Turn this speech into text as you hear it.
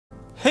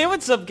Hey,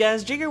 what's up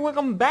guys? Jake here,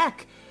 welcome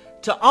back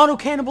to Auto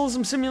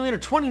Cannibalism Simulator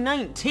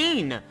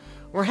 2019.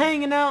 We're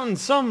hanging out in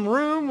some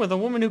room with a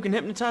woman who can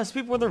hypnotize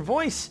people with her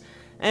voice,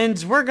 and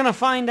we're gonna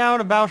find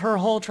out about her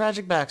whole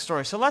tragic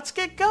backstory, so let's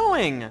get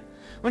going!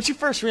 When she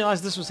first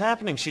realized this was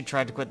happening, she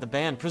tried to quit the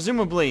band,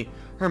 presumably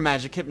her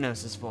magic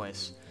hypnosis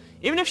voice.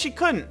 Even if she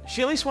couldn't,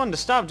 she at least wanted to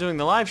stop doing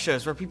the live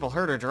shows where people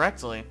heard her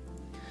directly.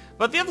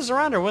 But the others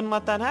around her wouldn't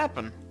let that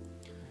happen.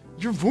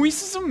 "Your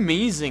voice is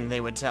amazing,"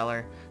 they would tell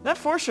her. That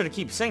forced her to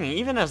keep singing,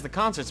 even as the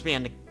concerts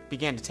began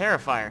to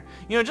terrify her.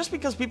 You know, just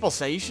because people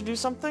say you should do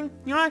something,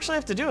 you don't actually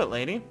have to do it,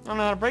 lady. I don't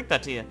know how to break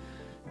that to you.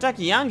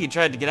 Takiyanagi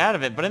tried to get out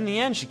of it, but in the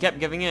end, she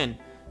kept giving in.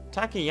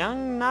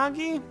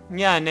 Takiyanagi?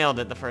 Yeah, I nailed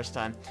it the first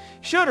time.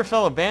 She showed her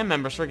fellow band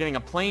members for getting a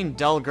plain,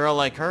 dull girl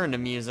like her into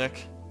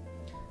music.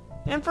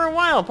 And for a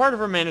while, part of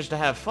her managed to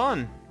have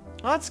fun.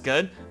 Well, that's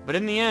good, but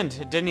in the end,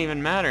 it didn't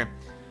even matter.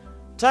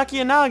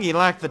 Takiyanagi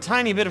lacked the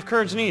tiny bit of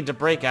courage needed to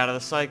break out of the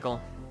cycle.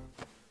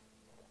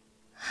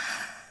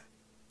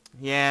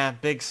 Yeah,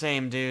 big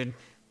same, dude.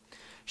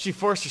 She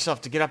forced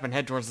herself to get up and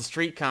head towards the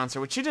street concert,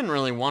 which she didn't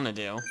really want to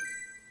do.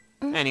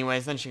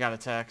 Anyways, then she got a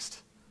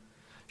text.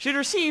 She'd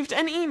received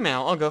an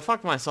email. Oh, go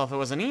fuck myself, it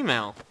was an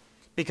email.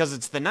 Because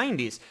it's the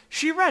 90s.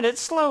 She read it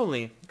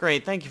slowly.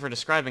 Great, thank you for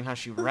describing how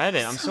she read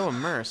it. I'm so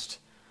immersed.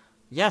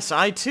 Yes,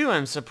 I too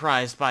am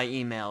surprised by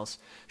emails.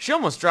 She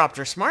almost dropped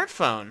her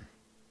smartphone.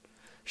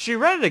 She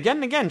read it again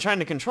and again, trying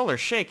to control her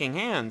shaking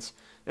hands.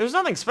 It was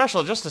nothing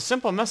special, just a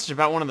simple message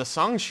about one of the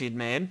songs she'd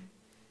made.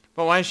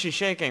 But why is she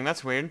shaking?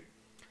 That's weird.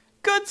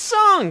 Good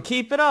song!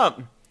 Keep it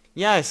up!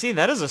 Yeah, I see,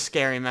 that is a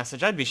scary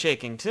message. I'd be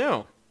shaking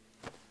too.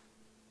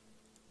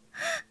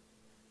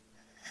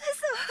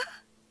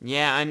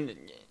 Yeah, and...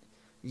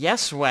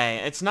 Yes,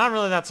 Wei. It's not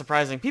really that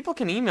surprising. People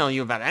can email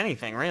you about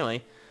anything,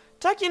 really.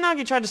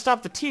 Takiyanagi tried to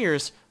stop the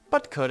tears,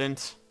 but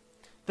couldn't.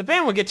 The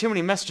band would get too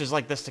many messages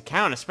like this to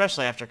count,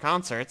 especially after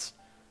concerts.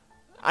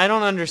 I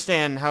don't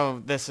understand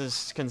how this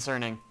is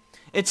concerning.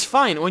 It's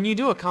fine. When you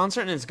do a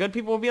concert and it's good,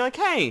 people will be like,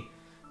 hey,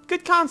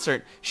 good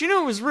concert. She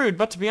knew it was rude,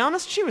 but to be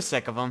honest, she was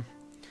sick of them.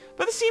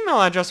 But this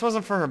email address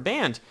wasn't for her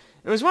band.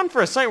 It was one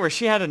for a site where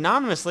she had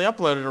anonymously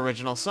uploaded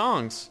original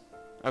songs.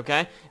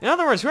 Okay? In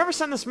other words, whoever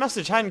sent this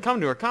message hadn't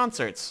come to her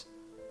concerts.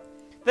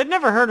 They'd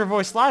never heard her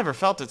voice live or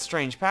felt its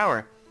strange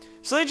power.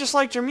 So they just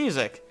liked her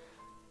music.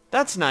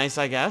 That's nice,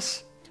 I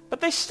guess. But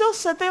they still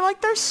said they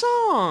liked their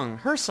song.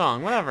 Her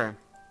song, whatever.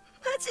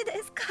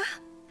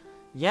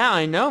 Yeah,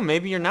 I know.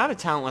 Maybe you're not a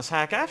talentless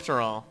hack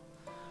after all.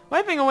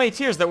 Wiping away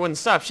tears that wouldn't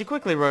stop, she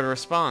quickly wrote a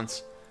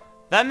response.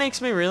 That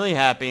makes me really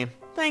happy.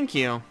 Thank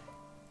you.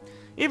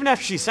 Even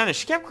after she sent it,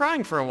 she kept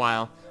crying for a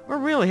while. We're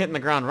really hitting the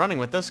ground running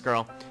with this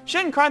girl. She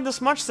hadn't cried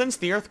this much since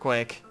the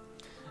earthquake.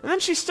 And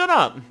then she stood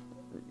up.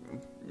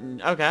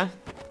 Okay.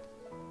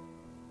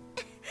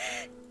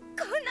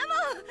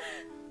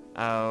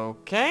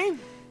 Okay.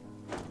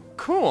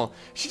 Cool.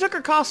 She took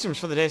her costumes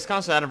for the day's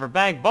concert out of her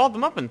bag, balled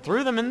them up, and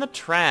threw them in the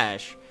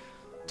trash.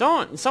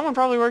 Someone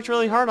probably worked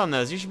really hard on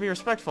those. You should be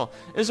respectful.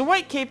 It was a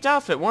white caped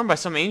outfit worn by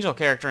some angel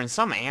character in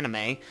some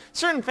anime.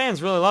 Certain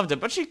fans really loved it,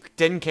 but she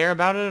didn't care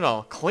about it at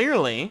all.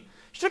 Clearly.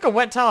 She took a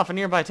wet towel off a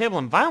nearby table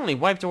and violently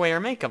wiped away her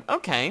makeup.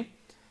 Okay.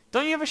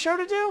 Don't you have a show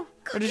to do?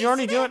 Or did you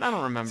already do it? I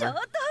don't remember.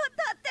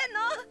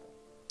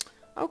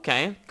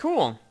 Okay,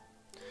 cool.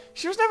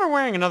 She was never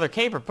wearing another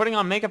cape or putting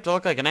on makeup to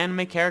look like an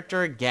anime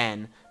character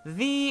again.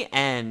 The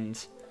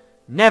end.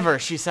 Never,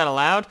 she said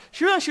aloud.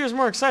 She realized she was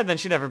more excited than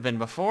she'd ever been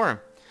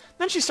before.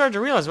 Then she started to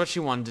realize what she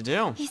wanted to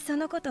do.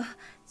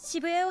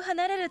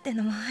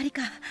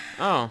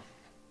 Oh.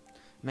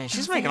 Man,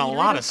 she's making a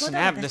lot of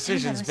snap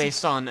decisions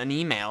based on an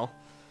email.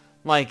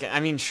 Like, I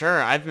mean,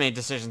 sure, I've made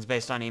decisions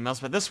based on emails,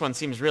 but this one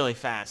seems really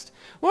fast.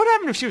 What would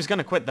happen if she was going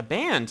to quit the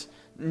band?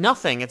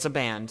 Nothing, it's a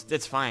band.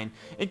 It's fine.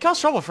 It caused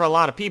trouble for a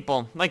lot of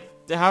people. Like,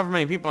 however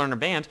many people are in her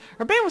band.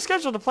 Her band was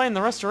scheduled to play in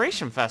the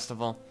Restoration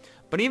Festival.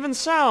 But even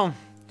so,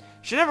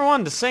 she never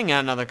wanted to sing at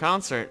another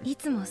concert.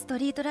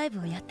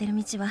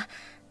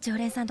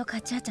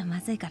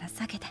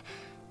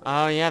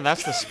 Oh yeah,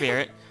 that's the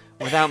spirit.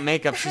 Without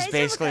makeup, she's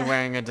basically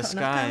wearing a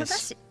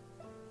disguise.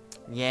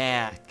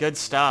 Yeah, good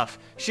stuff.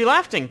 She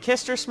laughed and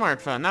kissed her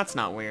smartphone. That's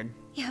not weird.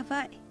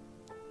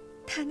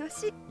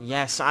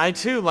 Yes, I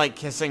too like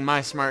kissing my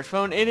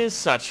smartphone. It is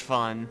such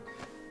fun.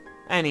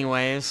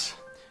 Anyways,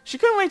 she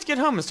couldn't wait to get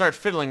home and start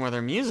fiddling with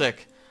her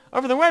music.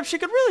 Over the web, she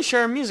could really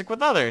share her music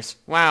with others.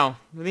 Wow,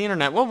 the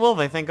internet, what will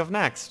they think of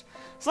next?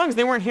 As long as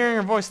they weren't hearing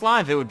her voice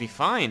live, it would be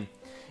fine.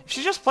 If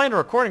she just played a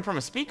recording from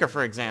a speaker,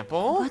 for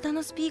example...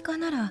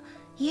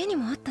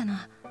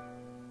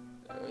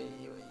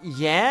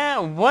 Yeah?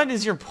 What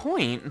is your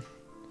point?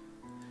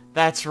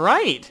 That's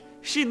right!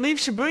 She'd leave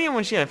Shibuya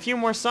when she had a few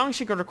more songs,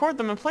 she could record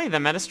them and play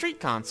them at a street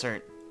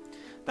concert.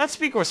 That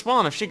speaker was small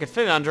enough she could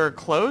fit it under her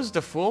clothes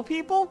to fool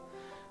people?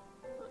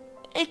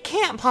 It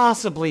can't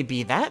possibly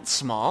be that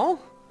small.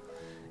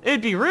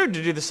 It'd be rude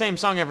to do the same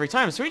song every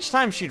time, so each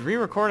time she'd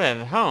re-record it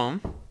at home.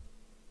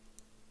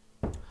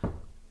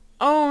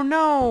 Oh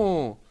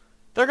no!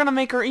 They're gonna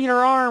make her eat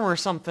her arm or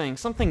something.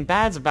 Something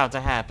bad's about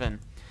to happen.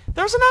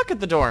 There was a knock at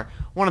the door.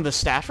 One of the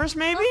staffers,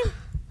 maybe?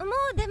 も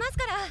う出ます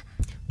から。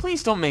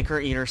 Please don't make her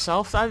eat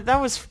herself. That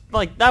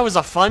was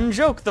a fun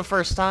joke the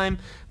first time.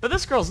 But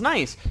this girl's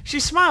nice. She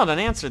smiled and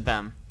answered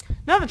them.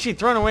 Now that she'd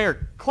thrown away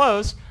her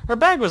clothes, her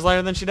bag was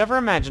lighter than she'd ever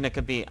imagined it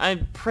could be.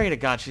 I pray to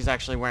God she's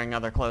actually wearing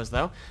other clothes,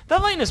 though.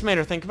 That lightness made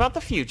her think about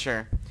the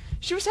future.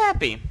 She was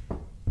happy.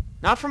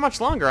 Not for much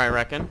longer, I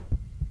reckon.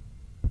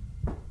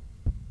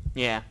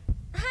 Yeah.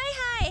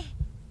 Hi.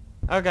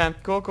 Okay,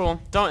 cool.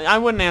 I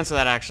wouldn't answer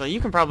that, actually.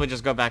 You can probably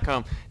just go back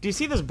home. Do you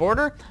see this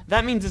border?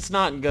 That means it's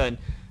not good.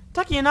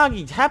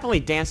 Takiyanagi happily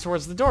danced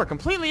towards the door,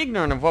 completely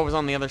ignorant of what was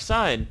on the other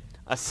side.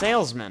 A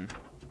salesman.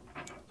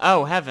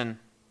 Oh, heaven.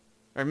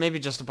 Or maybe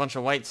just a bunch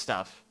of white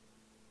stuff.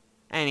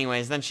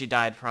 Anyways, then she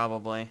died,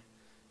 probably.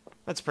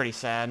 That's pretty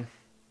sad.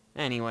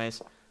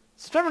 Anyways.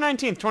 September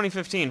 19th,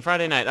 2015,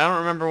 Friday night. I don't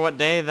remember what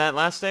day that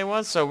last day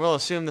was, so we'll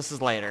assume this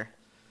is later.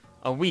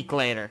 A week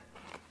later.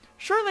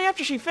 Shortly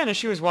after she finished,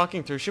 she was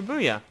walking through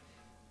Shibuya.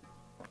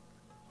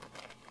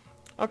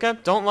 Okay,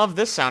 don't love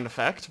this sound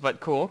effect, but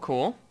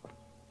cool.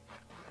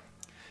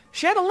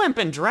 She had a limp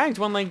and dragged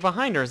one leg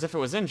behind her as if it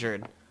was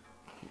injured.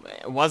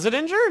 Was it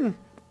injured?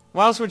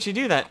 Why else would she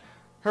do that?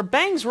 Her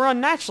bangs were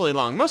unnaturally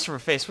long. Most of her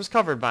face was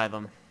covered by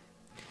them.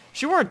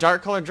 She wore a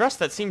dark-colored dress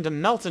that seemed to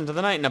melt into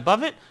the night, and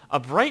above it, a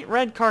bright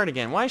red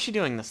cardigan. Why is she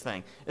doing this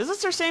thing? Is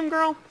this her same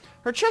girl?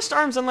 Her chest,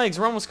 arms, and legs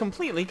were almost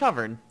completely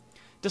covered.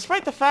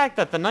 Despite the fact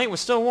that the night was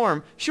still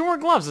warm, she wore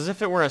gloves as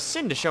if it were a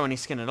sin to show any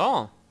skin at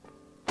all.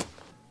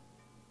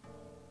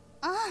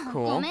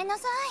 Cool.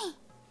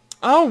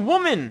 Oh,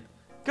 woman!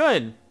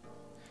 Good.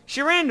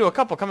 She ran into a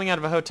couple coming out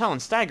of a hotel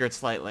and staggered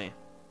slightly.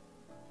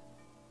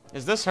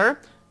 Is this her?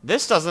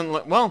 This doesn't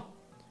look... Well...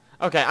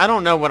 Okay, I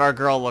don't know what our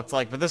girl looked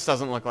like, but this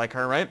doesn't look like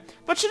her, right?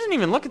 But she didn't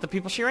even look at the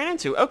people she ran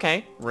into.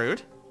 Okay,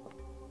 rude.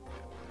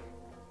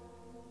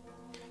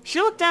 She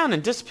looked down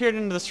and disappeared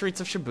into the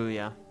streets of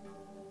Shibuya.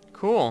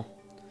 Cool.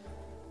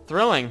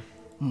 Thrilling.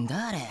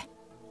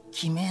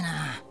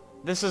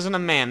 This isn't a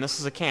man, this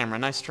is a camera.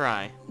 Nice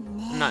try.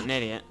 I'm not an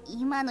idiot.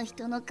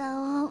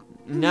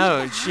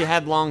 No, she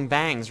had long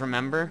bangs,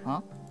 remember?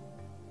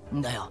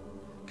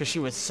 Because she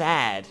was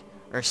sad.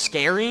 Or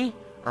scary?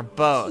 Or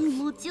both?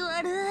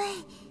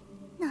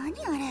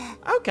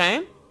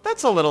 Okay,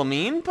 that's a little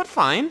mean, but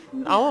fine.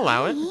 I'll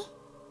allow it.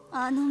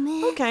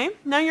 Okay,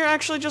 now you're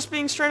actually just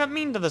being straight up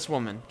mean to this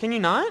woman. Can you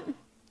not?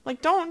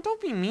 Like,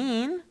 don't be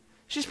mean.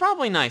 She's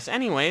probably nice.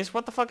 Anyways,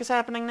 what the fuck is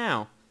happening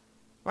now?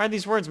 Why are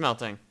these words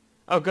melting?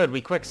 Oh good,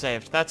 we quick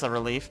saved. That's a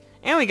relief.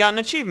 And we got an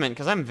achievement,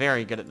 because I'm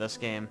very good at this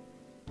game.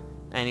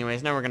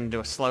 Anyways, now we're going to do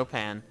a slow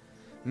pan.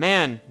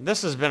 Man,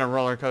 this has been a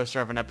roller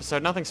coaster of an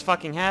episode. Nothing's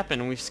fucking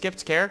happened. We've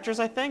skipped characters,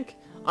 I think?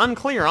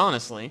 Unclear,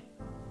 honestly.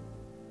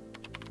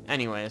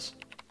 Anyways,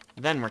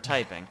 then we're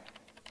typing.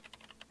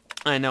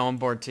 I know, I'm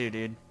bored too,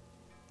 dude.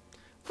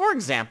 For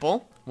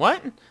example,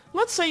 what?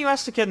 Let's say you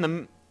asked a kid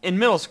in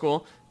middle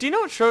school, do you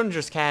know what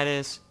Schrodinger's cat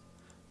is?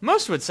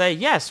 Most would say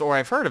yes, or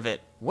I've heard of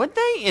it. Would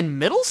they? In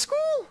middle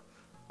school?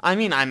 I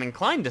mean, I'm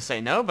inclined to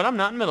say no, but I'm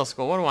not in middle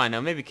school. What do I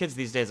know? Maybe kids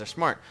these days are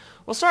smart.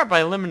 We'll start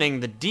by eliminating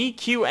the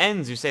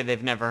DQNs who say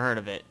they've never heard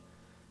of it.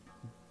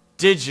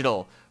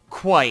 Digital.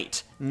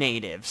 Quite.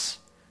 Natives.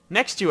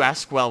 Next you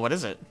ask, well, what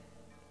is it?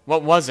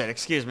 What was it?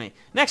 Excuse me.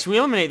 Next, we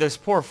eliminate those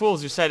poor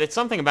fools who said it's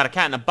something about a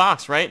cat in a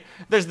box, right?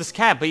 There's this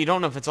cat, but you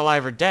don't know if it's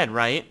alive or dead,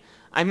 right?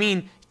 I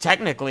mean,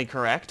 technically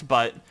correct,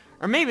 but...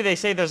 Or maybe they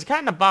say there's a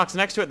cat in a box,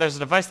 next to it there's a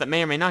device that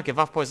may or may not give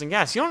off poison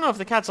gas. You don't know if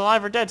the cat's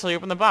alive or dead till you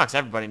open the box.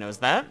 Everybody knows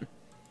that.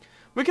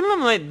 We can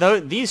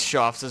eliminate these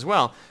show-offs as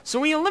well, so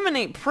we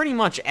eliminate pretty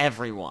much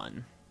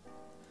everyone.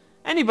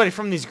 Anybody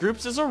from these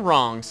groups is a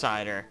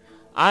wrong-sider.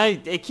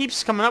 It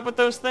keeps coming up with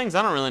those things.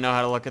 I don't really know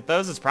how to look at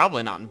those. It's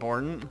probably not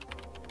important.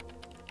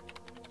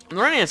 The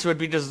right answer would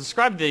be to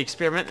describe the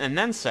experiment and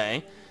then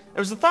say, it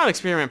was a thought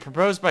experiment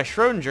proposed by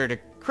Schrodinger to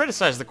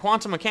criticize the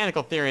quantum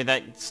mechanical theory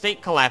that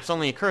state collapse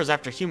only occurs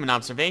after human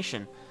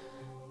observation.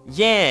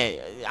 Yeah,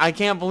 I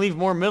can't believe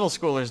more middle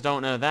schoolers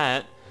don't know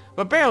that.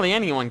 But barely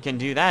anyone can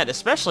do that,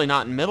 especially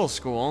not in middle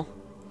school.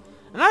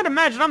 And I'd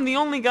imagine I'm the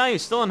only guy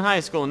who's still in high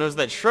school who knows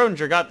that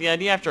Schrodinger got the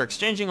idea after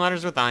exchanging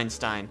letters with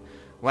Einstein.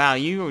 Wow,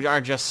 you are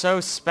just so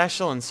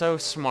special and so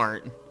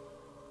smart.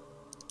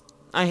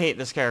 I hate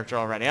this character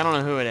already. I don't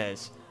know who it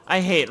is. I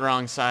hate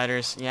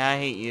wrong-siders. Yeah, I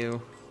hate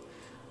you.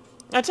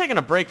 I'd taken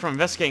a break from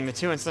investigating the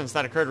two incidents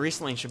that occurred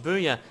recently in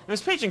Shibuya, and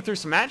was paging through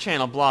some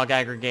at-channel blog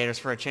aggregators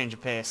for a change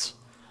of pace.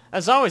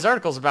 As always,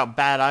 articles about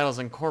bad idols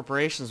and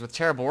corporations with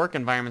terrible work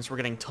environments were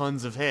getting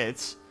tons of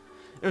hits.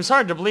 It was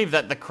hard to believe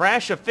that the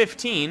crash of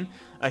 15,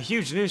 a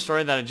huge news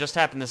story that had just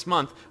happened this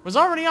month, was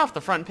already off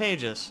the front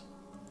pages.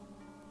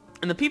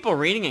 And the people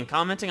reading and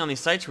commenting on these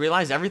sites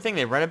realized everything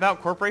they read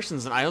about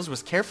corporations and idols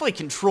was carefully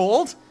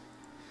controlled?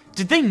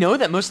 Did they know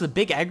that most of the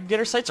big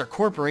aggregator sites are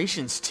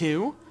corporations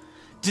too?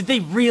 Did they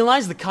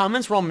realize the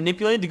comments were all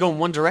manipulated to go in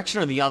one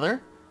direction or the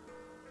other?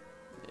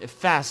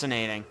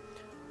 Fascinating.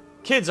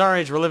 Kids our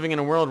age were living in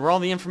a world where all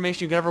the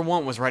information you could ever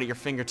want was right at your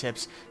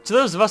fingertips. To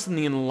those of us in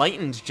the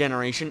enlightened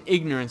generation,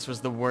 ignorance was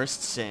the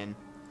worst sin.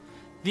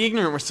 The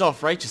ignorant were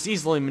self-righteous,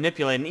 easily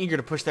manipulated, and eager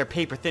to push their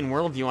paper-thin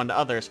worldview onto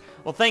others.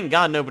 Well, thank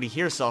God nobody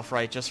here is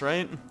self-righteous,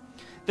 right?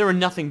 They were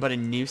nothing but a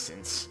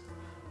nuisance.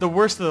 The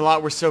worst of the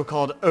lot were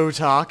so-called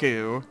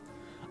otaku.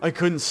 I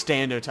couldn't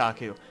stand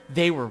otaku.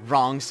 They were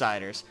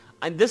wrong-siders.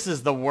 This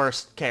is the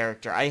worst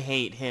character. I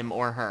hate him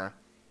or her.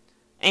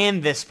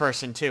 And this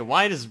person, too.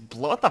 What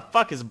the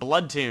fuck is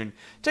Bloodtoon?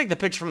 Take the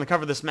picture from the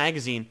cover of this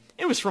magazine.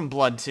 It was from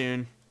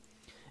Bloodtoon.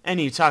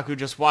 Any otaku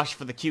just watched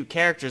for the cute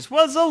characters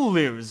was a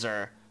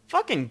loser.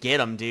 Fucking get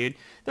 'em, dude.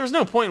 There was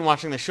no point in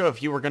watching the show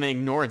if you were gonna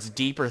ignore its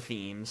deeper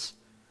themes.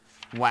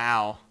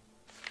 Wow.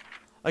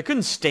 I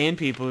couldn't stand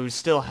people who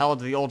still held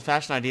to the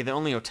old-fashioned idea that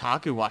only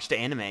otaku watched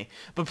anime,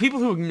 but people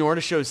who ignored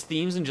a show's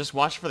themes and just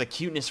watched for the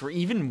cuteness were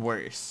even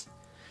worse.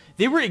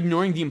 They were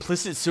ignoring the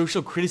implicit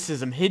social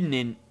criticism hidden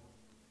in...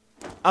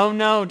 Oh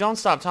no, don't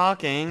stop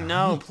talking.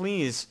 No,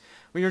 please.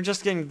 We were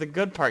just getting to the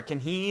good part. Can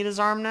he eat his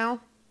arm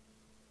now?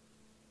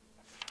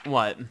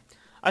 What?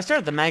 I stared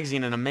at the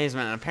magazine in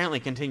amazement and apparently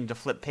continued to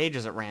flip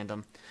pages at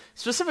random.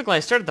 Specifically, I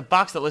stared at the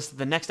box that listed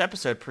the next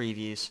episode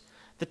previews.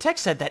 The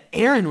text said that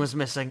Eren was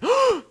missing.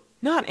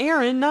 Not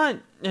Eren, not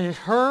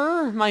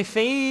her, my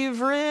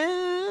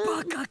favorite.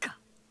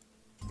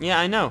 Yeah,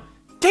 I know.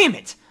 Damn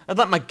it! I'd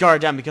let my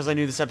guard down because I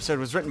knew this episode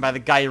was written by the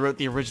guy who wrote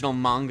the original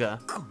manga.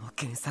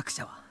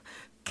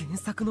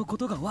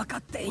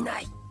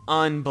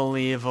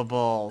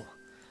 Unbelievable.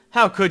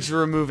 How could you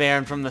remove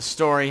Eren from the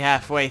story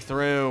halfway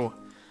through?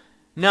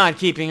 Not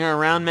keeping her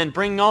around meant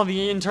bringing all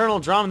the internal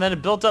drama that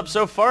had built up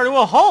so far to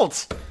a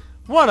halt!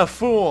 What a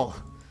fool!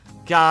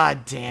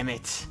 God damn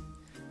it.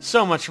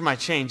 So much for my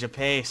change of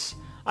pace.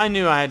 I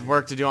knew I had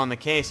work to do on the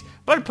case,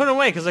 but I put it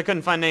away because I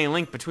couldn't find any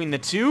link between the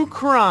two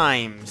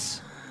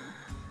crimes.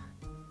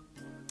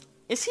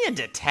 Is he a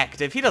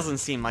detective? He doesn't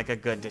seem like a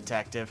good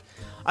detective.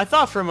 I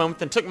thought for a moment,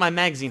 then took my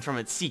magazine from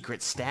its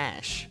secret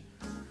stash.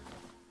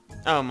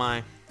 Oh my.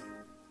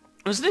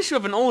 It was an issue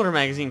of an older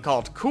magazine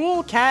called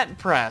Cool Cat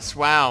Press.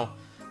 Wow.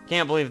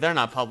 Can't believe they're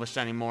not published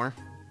anymore.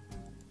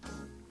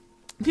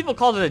 People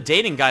called it a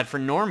dating guide for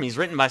normies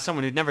written by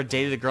someone who'd never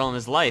dated a girl in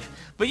his life.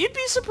 But you'd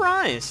be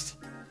surprised.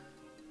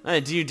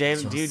 Do you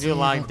do a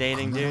lot of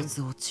dating, dude?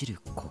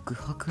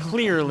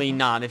 Clearly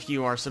not if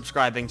you are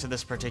subscribing to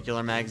this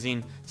particular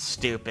magazine.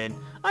 Stupid.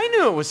 I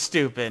knew it was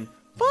stupid,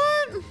 but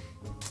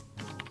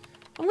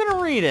I'm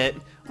gonna read it.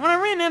 When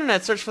I ran an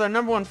internet search for their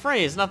 #1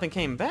 phrase, nothing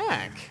came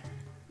back.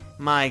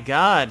 My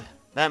god,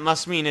 that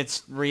must mean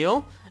it's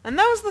real? And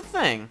that was the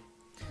thing.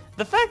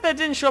 The fact that it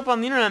didn't show up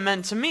on the internet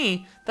meant to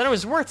me that it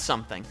was worth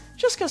something.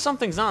 Just because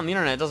something's not on the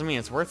internet doesn't mean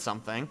it's worth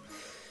something.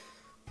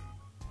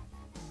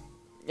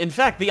 In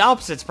fact, the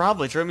opposite's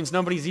probably true. It means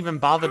nobody's even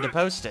bothered to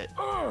post it.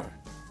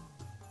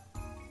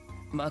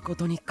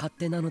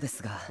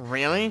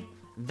 Really?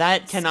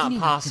 That cannot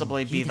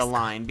possibly be the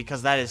line,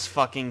 because that is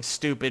fucking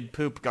stupid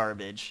poop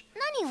garbage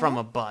from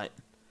a butt.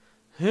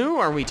 Who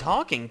are we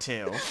talking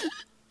to?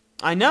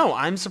 I know,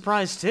 I'm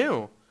surprised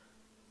too.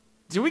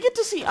 Do we get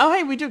to see... Oh,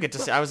 hey, we do get to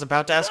see... I was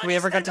about to ask if we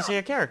ever got to see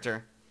a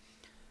character.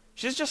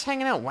 She's just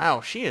hanging out.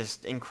 Wow, she is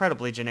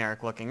incredibly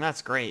generic looking.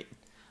 That's great.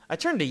 I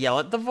turned to yell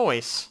at the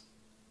voice.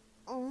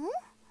 Ooh,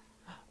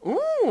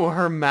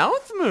 her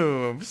mouth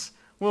moves.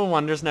 Will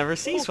wonders never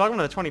cease. Welcome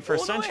to the 21st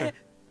century.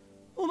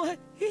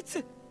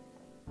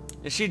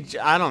 Is she...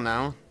 I don't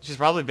know. She's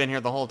probably been here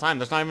the whole time.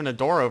 There's not even a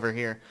door over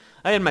here.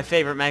 I had my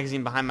favorite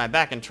magazine behind my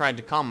back and tried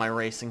to calm my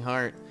racing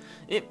heart.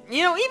 You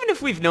know, even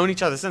if we've known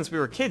each other since we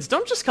were kids,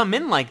 don't just come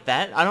in like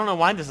that. I don't know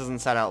why this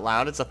isn't said out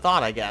loud. It's a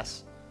thought, I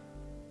guess.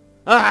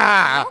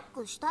 Ah!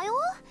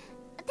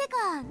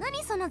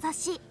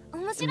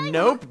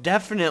 Nope,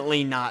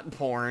 definitely not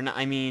porn.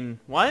 I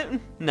mean, what?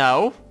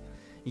 No.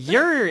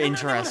 You're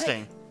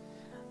interesting.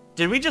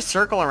 Did we just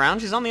circle around?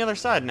 She's on the other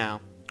side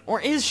now.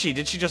 Or is she?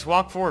 Did she just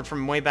walk forward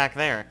from way back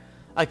there?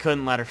 I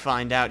couldn't let her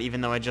find out,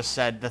 even though I just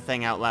said the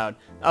thing out loud.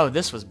 Oh,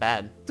 this was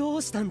bad.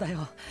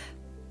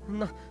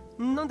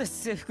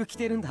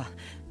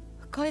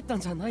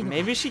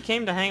 Maybe she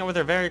came to hang out with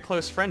her very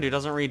close friend who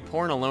doesn't read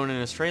porn alone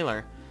in his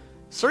trailer.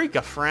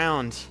 Sarika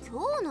frowned.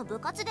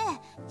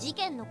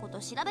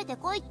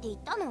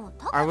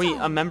 Are we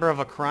a member of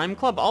a crime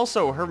club?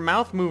 Also, her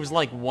mouth moves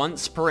like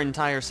once per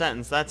entire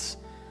sentence. That's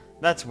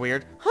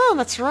weird. Huh,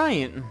 that's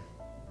right.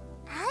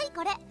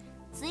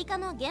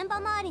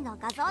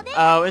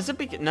 Oh, is it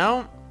because...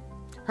 No.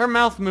 Her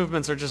mouth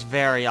movements are just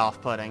very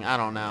off-putting. I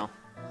don't know.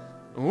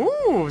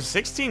 Ooh,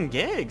 16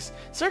 gigs.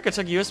 Sarika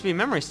took a USB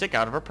memory stick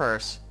out of her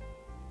purse.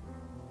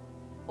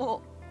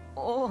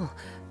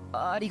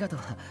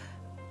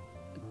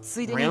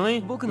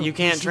 Really? You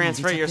can't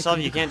transfer it yourself?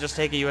 You can't just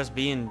take a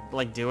USB and,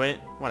 like, do it?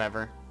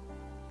 Whatever.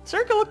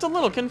 Sarika looked a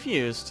little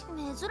confused.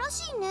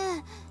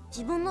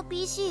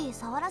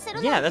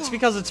 Yeah, that's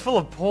because it's full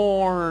of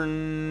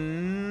porn...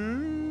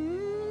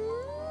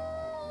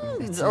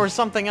 or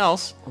something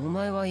else.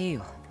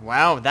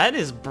 Wow, that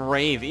is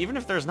brave. Even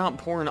if there's not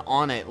porn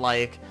on it,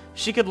 like,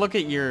 she could look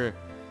at your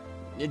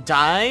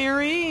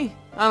diary?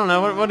 I don't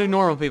know, what do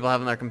normal people have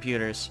on their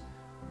computers?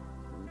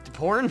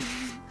 Porn?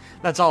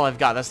 That's all I've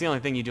got. That's the only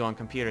thing you do on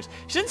computers.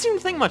 She didn't seem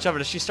to think much of it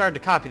as she started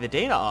to copy the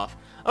data off.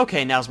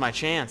 Okay, now's my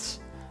chance.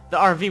 The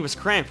RV was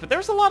cramped, but there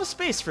was a lot of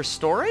space for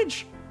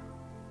storage?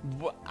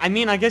 I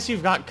mean, I guess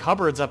you've got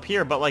cupboards up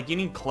here, but like, you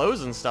need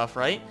clothes and stuff,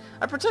 right?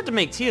 I pretended to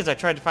make tea as I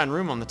tried to find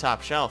room on the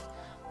top shelf.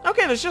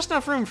 Okay, there's just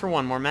enough room for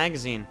one more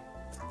magazine.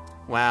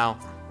 Wow.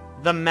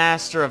 The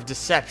master of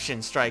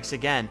deception strikes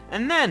again.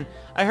 And then,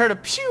 I heard a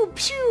pew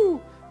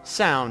pew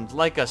sound,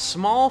 like a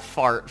small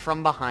fart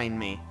from behind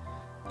me.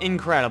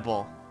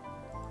 Incredible.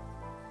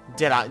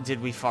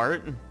 Did we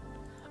fart?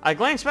 I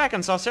glanced back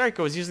and saw Sarika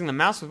was using the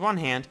mouse with one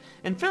hand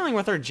and fiddling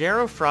with her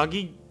Jero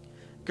Froggy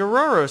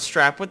Gororo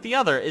strap with the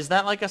other. Is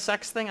that like a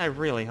sex thing? I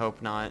really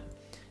hope not.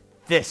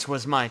 This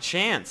was my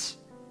chance.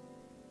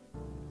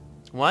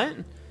 What?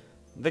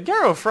 The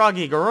Garo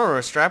Froggy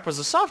Gororo strap was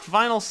a soft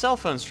vinyl cell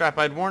phone strap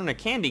I'd won in a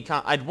candy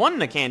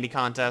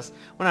contest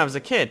when I was a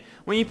kid.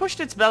 When you pushed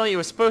its belly, it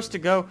was supposed to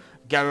go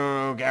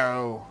Garo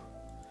Garo.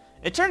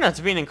 It turned out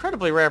to be an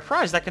incredibly rare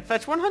prize that could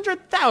fetch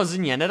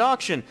 100,000 yen at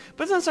auction,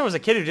 but since I was a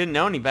kid who didn't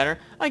know any better,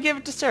 I gave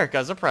it to Sarika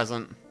as a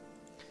present.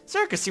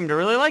 Sarika seemed to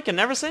really like it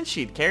ever since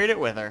she'd carried it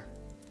with her.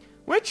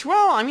 Which,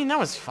 well, I mean, that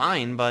was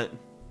fine, but...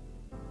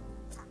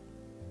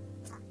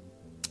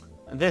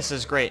 This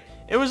is great.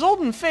 It was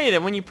old and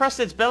faded. When you pressed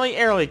its belly,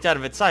 air leaked out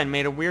of its side and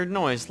made a weird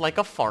noise, like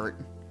a fart.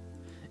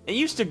 It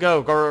used to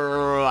go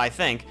grrrr, I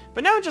think,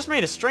 but now it just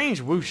made a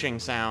strange whooshing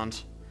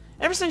sound.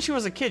 Ever since she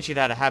was a kid, she'd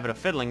had a habit of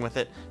fiddling with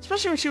it,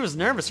 especially when she was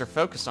nervous or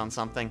focused on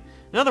something.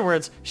 In other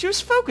words, she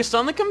was focused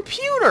on the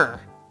computer!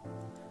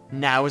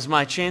 Now is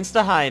my chance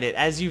to hide it,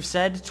 as you've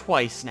said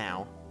twice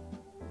now.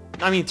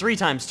 I mean, 3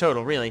 times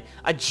total, really.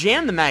 I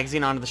jammed the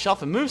magazine onto the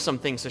shelf and moved some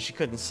things so she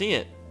couldn't see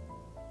it.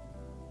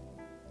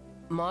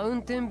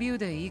 Mountain view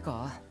でいい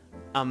か?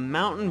 A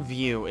mountain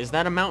view. Is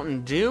that a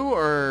Mountain Dew,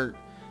 or...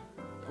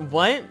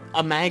 what?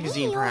 A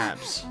magazine,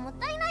 perhaps. もっ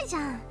たいないじ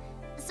ゃん。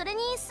それ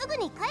にすぐ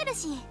に帰る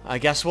し。 I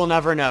guess we'll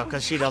never know,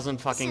 because she doesn't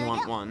fucking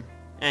want one.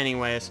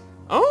 Anyways.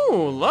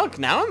 Oh, look,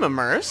 now I'm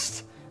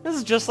immersed. This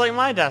is just like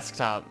my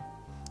desktop.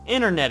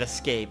 Internet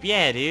escape.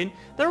 Yeah, dude.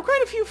 There were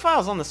quite a few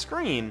files on the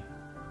screen.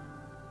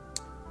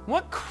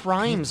 What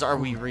crimes are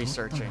we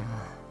researching?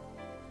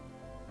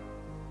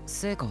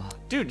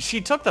 Dude,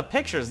 she took the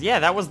pictures. Yeah,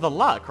 that was the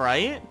luck,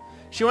 right?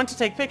 She went to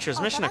take pictures.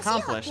 Mission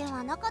accomplished.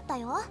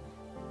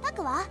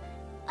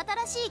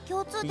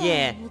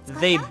 Yeah,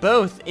 they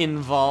both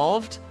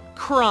involved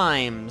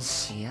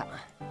crimes. Yeah.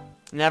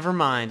 Never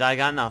mind, I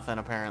got nothing,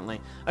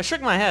 apparently. I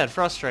shook my head,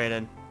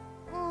 frustrated.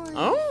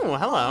 Oh,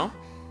 hello.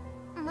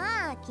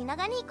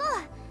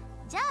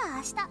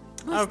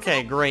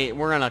 Okay, great.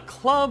 We're in a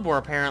club. We're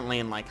apparently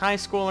in, like, high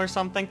school or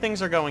something.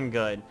 Things are going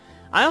good.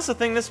 I also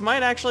think this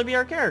might actually be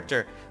our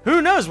character.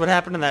 Who knows what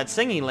happened to that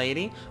singing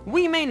lady?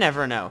 We may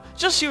never know.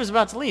 Just she was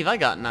about to leave, I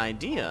got an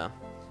idea.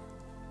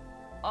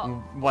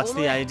 What's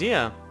the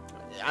idea?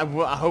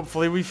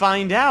 Hopefully we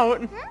find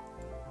out.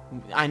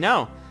 I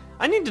know.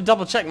 I need to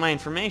double check my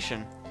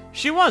information.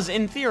 She was,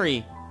 in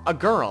theory, a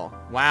girl.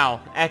 Wow,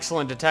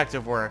 excellent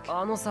detective work.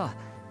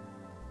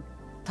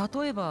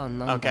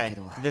 Okay,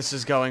 this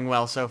is going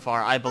well so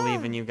far. I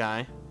believe in you,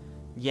 guy.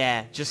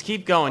 Yeah, just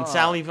keep going.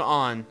 Sally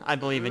on. I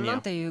believe in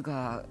you.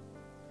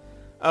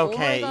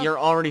 Okay, you're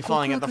already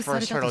falling at the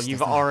first hurdle.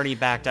 You've already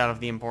backed out of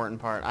the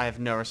important part. I have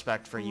no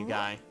respect for you,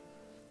 guy.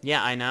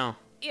 Yeah, I know.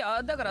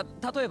 Yeah,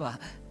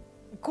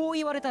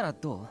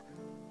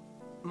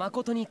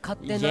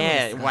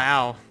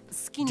 wow.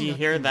 Do you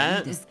hear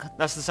that?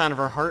 That's the sound of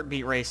her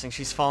heartbeat racing.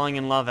 She's falling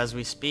in love as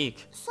we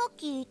speak.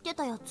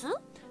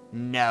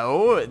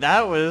 No,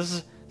 that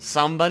was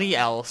somebody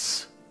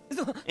else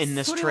in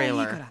this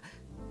trailer.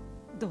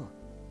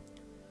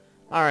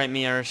 Alright,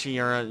 Miyoshi,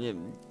 you're a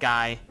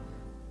guy.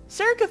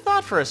 Sarika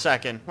thought for a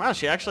second. Wow,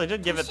 she actually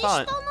did give it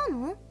thought.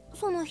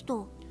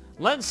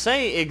 Let's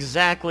say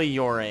exactly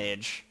your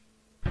age.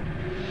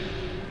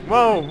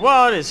 Whoa,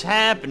 what is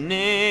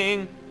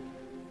happening?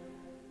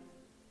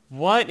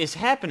 What is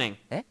happening?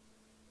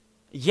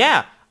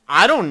 Yeah,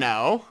 I don't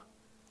know.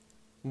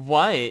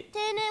 What?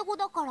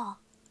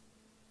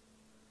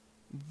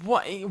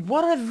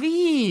 What are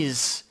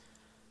these?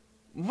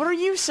 What are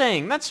you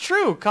saying? That's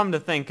true, come to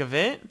think of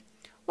it.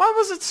 Why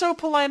was it so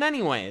polite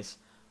anyways?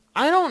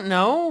 I don't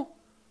know.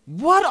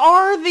 What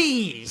are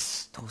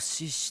these?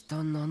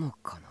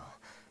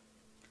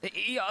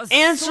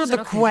 Answer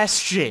the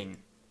question.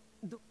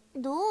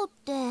 How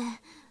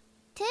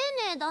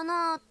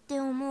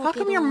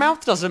come your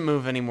mouth doesn't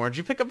move anymore? Did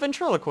you pick up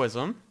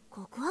ventriloquism?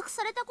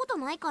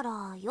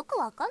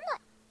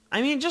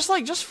 I mean,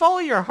 just follow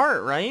your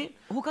heart, right?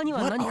 What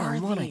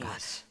are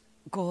these?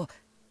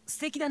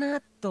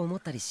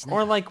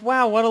 Or like,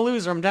 wow, what a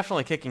loser, I'm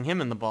definitely kicking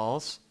him in the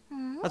balls.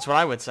 That's what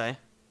I would say.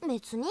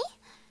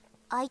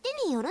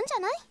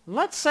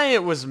 Let's say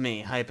it was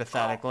me,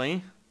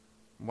 hypothetically.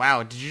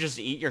 Wow, did you just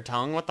eat your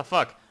tongue? What the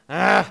fuck?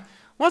 Ugh,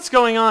 what's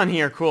going on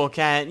here, cool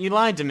cat? You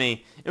lied to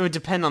me. It would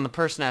depend on the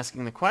person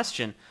asking the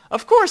question.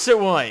 Of course it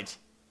would!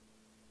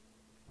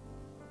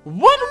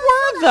 What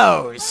were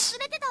those?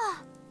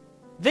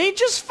 They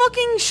just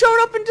fucking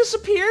showed up and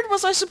disappeared?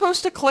 Was I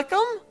supposed to click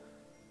them?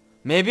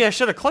 Maybe I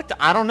should have clicked.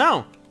 I don't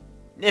know.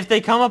 If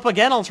they come up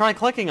again, I'll try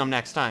clicking them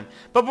next time.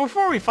 But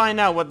before we find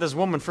out what this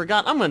woman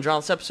forgot, I'm going to draw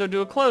this episode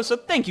to a close. So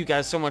thank you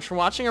guys so much for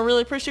watching. I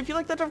really appreciate it. If you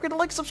like that, don't forget to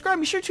like, subscribe.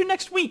 Be sure to tune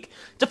next week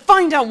to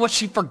find out what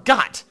she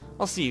forgot.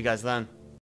 I'll see you guys then.